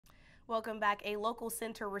Welcome back. A local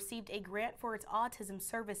center received a grant for its autism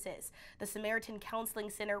services. The Samaritan Counseling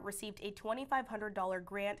Center received a $2,500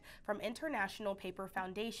 grant from International Paper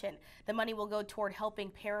Foundation. The money will go toward helping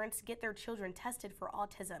parents get their children tested for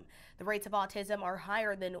autism. The rates of autism are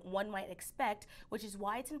higher than one might expect, which is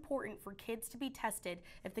why it's important for kids to be tested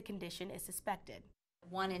if the condition is suspected.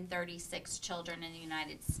 1 in 36 children in the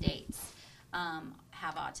United States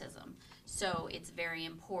have autism. So it's very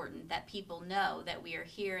important that people know that we are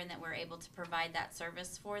here and that we're able to provide that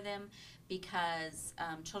service for them, because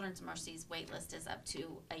Children's Mercy's wait list is up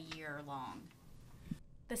to a year long.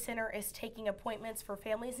 The center is taking appointments for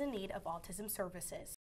families in need of autism services.